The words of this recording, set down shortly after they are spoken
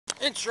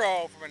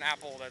intro from an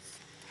apple that's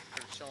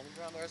pretty chilling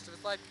around the rest of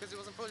his life because he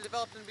wasn't fully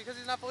developed, and because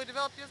he's not fully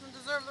developed, he doesn't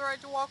deserve the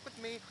right to walk with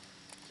me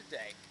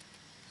today.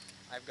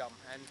 I've gum,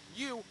 and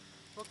you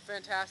look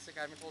fantastic.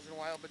 I haven't told you in a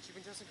while, but you've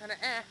been dressing kind of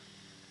eh.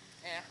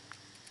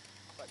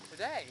 But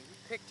today, you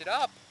picked it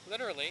up,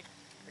 literally,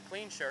 the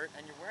clean shirt,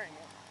 and you're wearing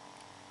it.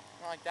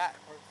 Not like that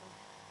person.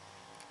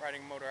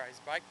 Riding a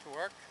motorized bike to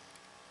work.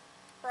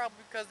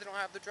 Probably because they don't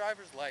have the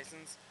driver's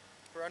license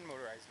for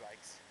unmotorized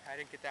bikes. I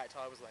didn't get that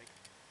until I was like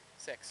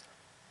 6.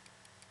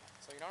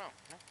 So you don't know,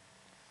 you know?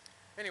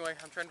 Anyway,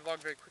 I'm trying to vlog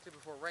very quickly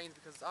before it rains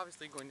because it's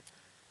obviously going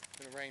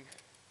to rain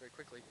very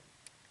quickly.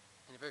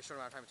 In a very short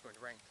amount of time it's going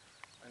to rain.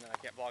 And then I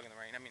can't vlog in the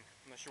rain. I mean,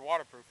 unless you're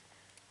waterproof.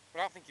 But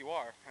I don't think you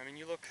are. I mean,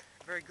 you look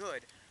very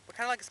good, but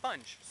kind of like a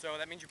sponge. So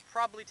that means you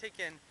probably take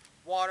in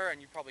water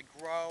and you probably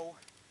grow.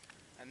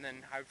 And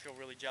then I would feel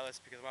really jealous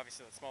because I'm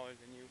obviously a lot smaller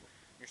than you,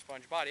 your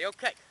sponge body.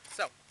 Okay,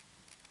 so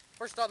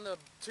first on the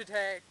tree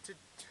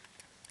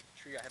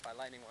got hit by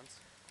lightning once.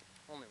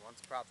 Only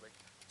once, probably.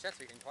 The chance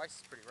of getting twice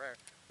is pretty rare.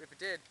 But if it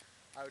did,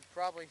 I would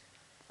probably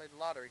play the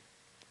lottery.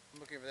 I'm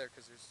looking over there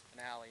because there's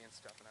an alley and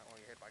stuff, and I don't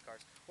want to get hit by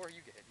cars. Or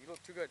you get hit. You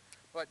look too good.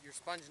 But your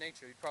sponge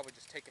nature, you'd probably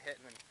just take a hit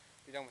and then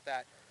be done with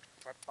that.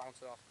 Try to bounce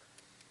it off.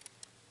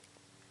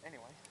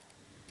 Anyway,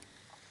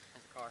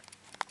 there's the car.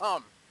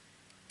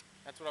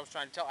 That's what I was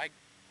trying to tell. I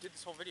did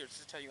this whole video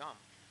just to tell you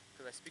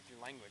because I speak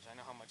your language. I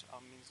know how much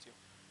means to you.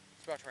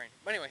 It's about to rain.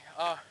 But anyway,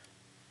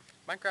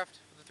 Minecraft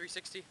for the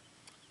 360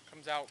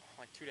 comes out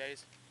like 2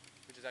 days,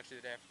 which is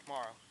actually the day after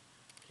tomorrow.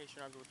 In case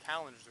you're not good with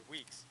calendars or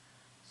weeks.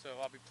 So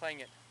I'll be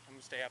playing it. I'm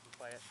gonna stay up and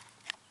play it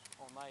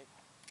all night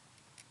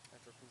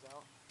after it comes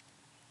out.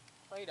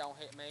 Please don't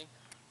hit me.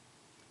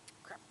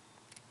 Crap.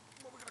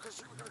 We're gonna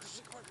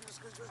come on,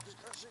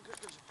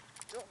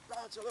 don't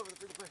bounce all over the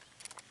freaking place.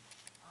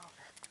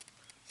 Okay.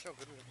 So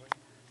good with it, boy.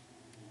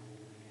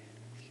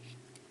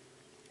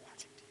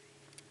 Watching TV.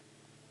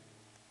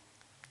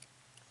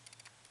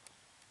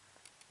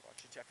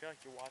 I feel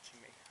like you're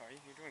watching me. Are you?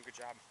 You're doing a good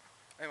job.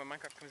 Anyway,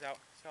 Minecraft comes out,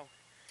 so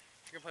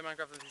if you're gonna play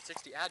Minecraft on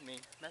 360, add me,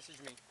 message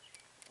me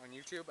on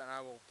YouTube, and I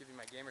will give you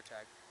my gamer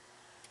tag.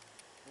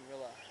 And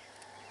we'll,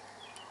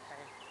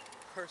 hey,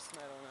 person,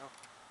 I don't know.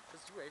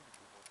 Just you wave to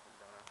people if you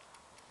don't know.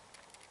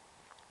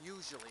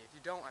 Usually, if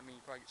you don't, I mean,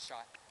 you probably get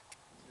shot.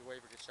 If you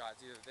wave or get shot,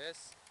 it's either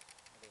this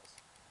or this.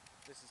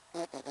 This is.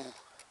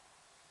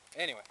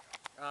 Anyway,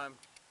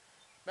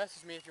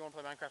 message me if you want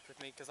to play Minecraft with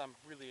me, because I'm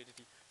really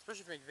addicted.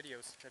 Especially if you make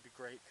videos, that'd be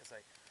great, because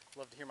I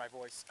love to hear my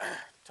voice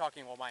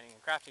talking while mining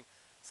and crafting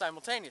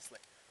simultaneously.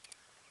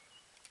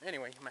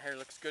 Anyway, my hair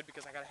looks good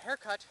because I got a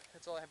haircut.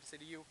 That's all I have to say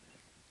to you.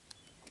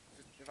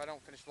 If I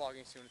don't finish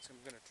vlogging soon, I'm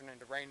going to turn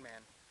into Rain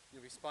Man.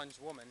 You'll be Sponge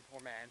Woman or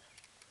Man,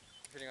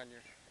 depending on your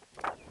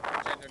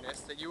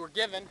genderness that you were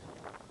given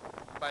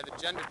by the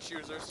gender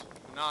choosers.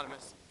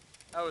 Anonymous.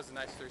 That was a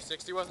nice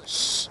 360, wasn't it?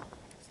 Shh!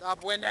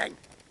 Stop winding!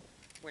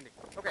 Windy.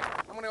 Okay,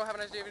 I'm gonna go have a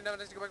nice day. Have a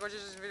nice day. Go back to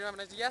this video. Have a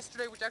nice day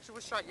yesterday, which actually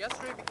was shot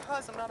yesterday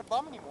because I'm not a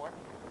bum anymore.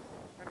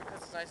 And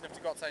because it's nice enough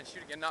to go outside and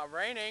shoot again, not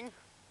raining.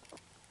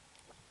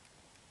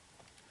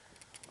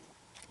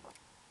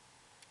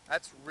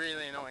 That's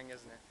really annoying,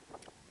 isn't it?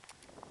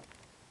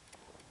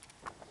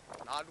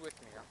 Not with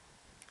me,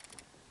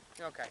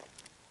 huh? Okay.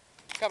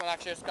 Coming,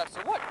 actually, I just got to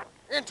say, what?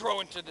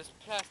 Intro into this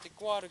plastic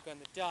water gun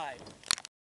that died.